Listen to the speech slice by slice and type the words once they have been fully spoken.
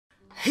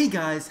Hey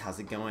guys, how's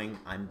it going?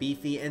 I'm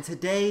Beefy, and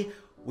today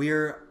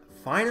we're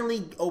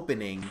finally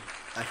opening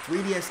a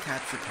 3DS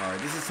capture card.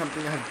 This is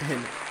something I've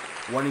been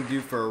wanting to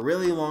do for a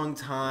really long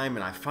time,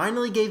 and I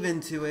finally gave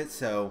into it,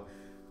 so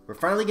we're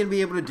finally going to be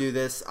able to do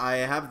this. I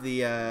have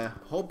the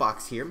whole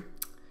box here,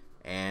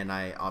 and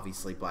I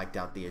obviously blacked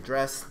out the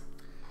address.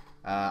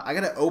 I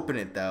gotta open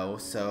it though,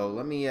 so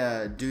let me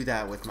do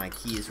that with my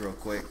keys real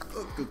quick.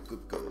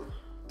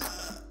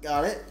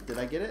 Got it? Did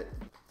I get it?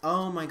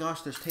 Oh my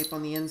gosh, there's tape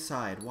on the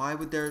inside. Why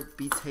would there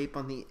be tape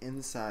on the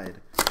inside?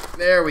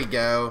 There we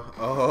go.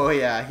 Oh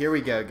yeah, here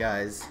we go,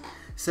 guys.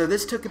 So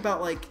this took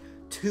about like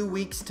 2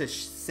 weeks to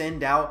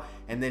send out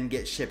and then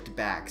get shipped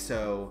back.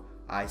 So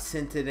I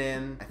sent it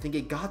in. I think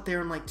it got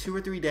there in like 2 or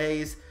 3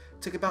 days.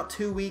 Took about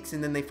 2 weeks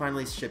and then they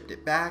finally shipped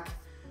it back.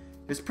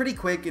 It was pretty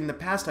quick. In the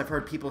past, I've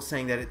heard people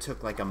saying that it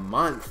took like a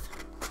month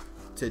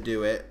to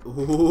do it.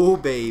 Oh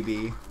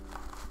baby.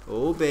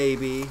 Oh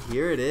baby.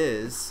 Here it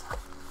is.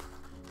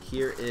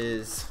 Here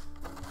is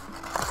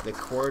the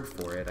cord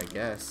for it, I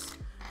guess.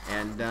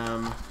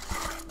 And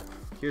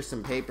here's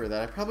some paper that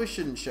I probably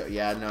shouldn't show.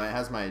 Yeah, no, it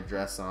has my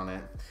address on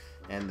it.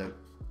 And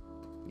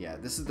yeah,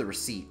 this is the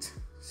receipt.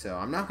 So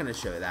I'm not gonna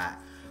show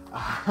that.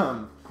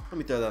 Let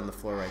me throw that on the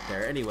floor right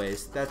there.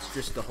 Anyways, that's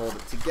just to hold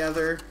it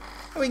together.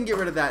 We can get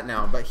rid of that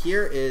now. But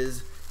here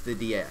is the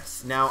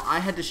DS. Now, I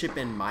had to ship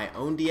in my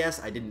own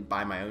DS. I didn't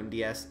buy my own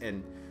DS.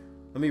 And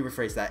let me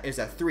rephrase that. It's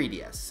a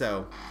 3DS.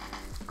 So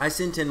I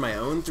sent in my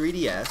own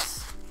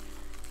 3DS,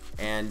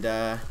 and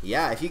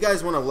yeah, if you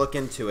guys want to look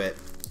into it,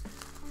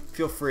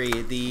 feel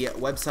free. The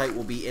website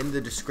will be in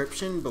the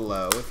description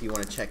below if you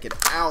want to check it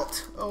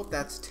out. Oh,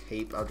 that's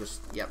tape. I'll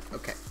just, yep,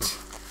 okay.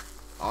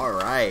 All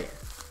right.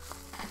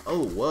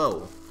 Oh,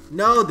 whoa.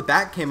 No, the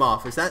back came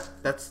off. Is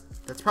that's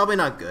probably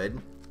not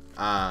good.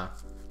 I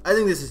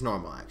think this is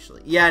normal,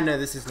 actually. Yeah, no,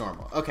 this is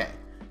normal. Okay.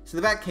 So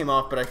the back came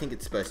off, but I think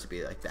it's supposed to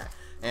be like that.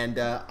 And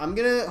I'm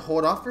going to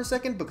hold off for a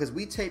second because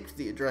we taped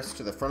the address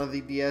to the front of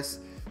the DS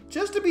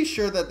just to be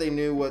sure that they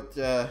knew what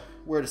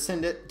where to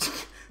send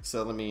it.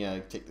 So let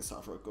me take this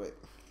off real quick.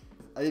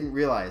 I didn't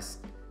realize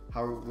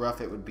how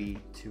rough it would be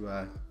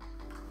to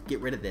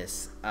get rid of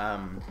this. Let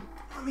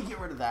me get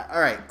rid of that.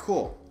 All right,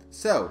 cool.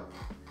 So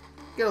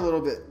get a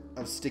little bit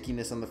of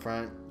stickiness on the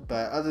front,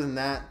 but other than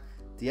that,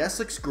 the DS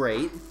looks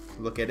great.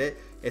 Look at it.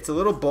 It's a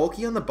little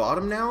bulky on the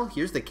bottom now.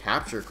 Here's the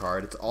capture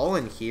card. It's all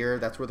in here.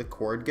 That's where the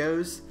cord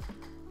goes.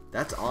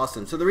 That's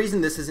awesome. So the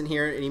reason this isn't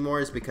here anymore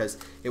is because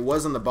it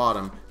was on the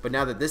bottom, but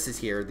now that this is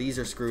here, these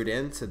are screwed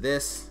in. So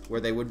this, where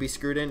they would be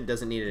screwed in,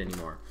 doesn't need it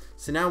anymore.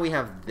 So now we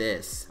have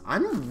this.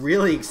 I'm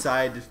really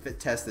excited to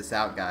test this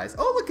out, guys.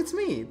 Oh, look, it's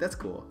me. That's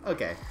cool.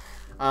 Okay.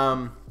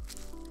 Yeah,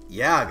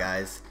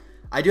 guys.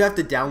 I do have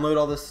to download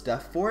all this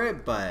stuff for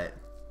it, but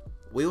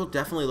we will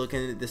definitely look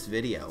into this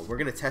video. We're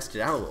going to test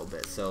it out a little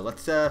bit. So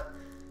let's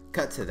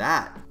cut to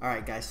that. All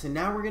right, guys. So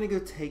now we're going to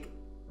go take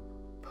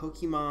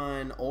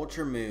Pokemon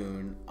Ultra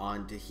Moon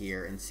onto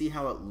here and see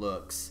how it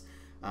looks.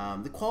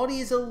 The quality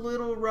is a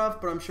little rough,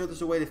 but I'm sure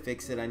there's a way to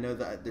fix it. I know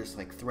that there's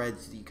like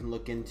threads that you can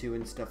look into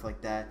and stuff like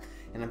that,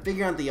 and I'm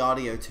figuring out the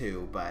audio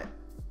too, but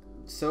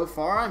so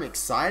far I'm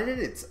excited.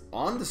 It's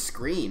on the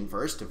screen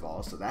first of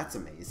all, so that's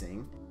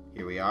amazing.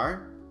 Here we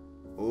are.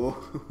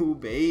 Oh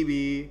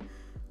baby,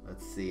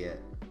 let's see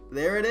it.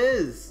 There it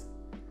is.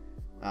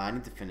 I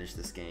need to finish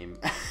this game.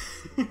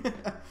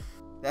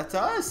 That's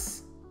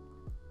us.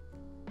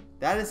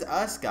 That is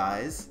us,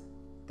 guys.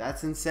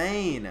 That's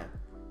insane.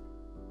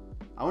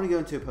 I want to go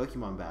into a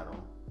Pokemon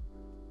battle.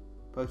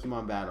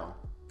 Pokemon battle.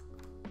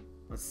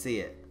 Let's see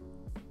it.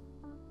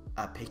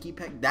 A Picky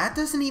Peck? That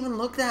doesn't even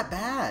look that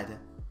bad.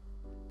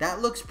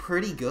 That looks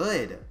pretty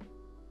good.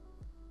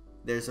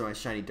 There's my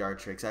shiny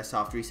Dartrix. I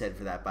soft reset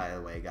for that, by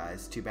the way,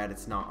 guys. Too bad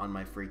it's not on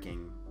my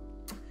freaking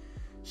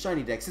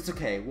shiny decks. It's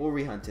okay. We'll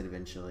rehunt it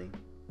eventually.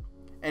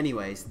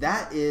 Anyways,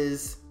 that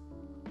is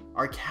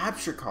our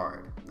capture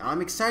card. Now,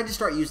 I'm excited to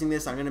start using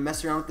this. I'm going to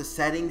mess around with the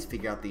settings,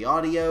 figure out the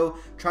audio,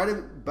 try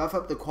to buff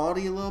up the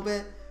quality a little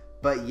bit.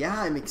 But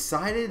yeah, I'm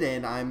excited,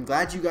 and I'm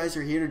glad you guys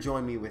are here to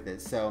join me with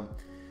it. So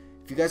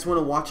if you guys want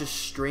to watch a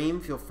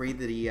stream, feel free.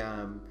 The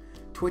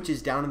Twitch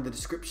is down in the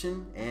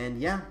description. And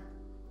yeah,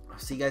 I'll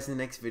see you guys in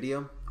the next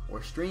video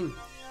or stream.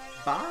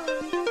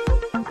 Bye!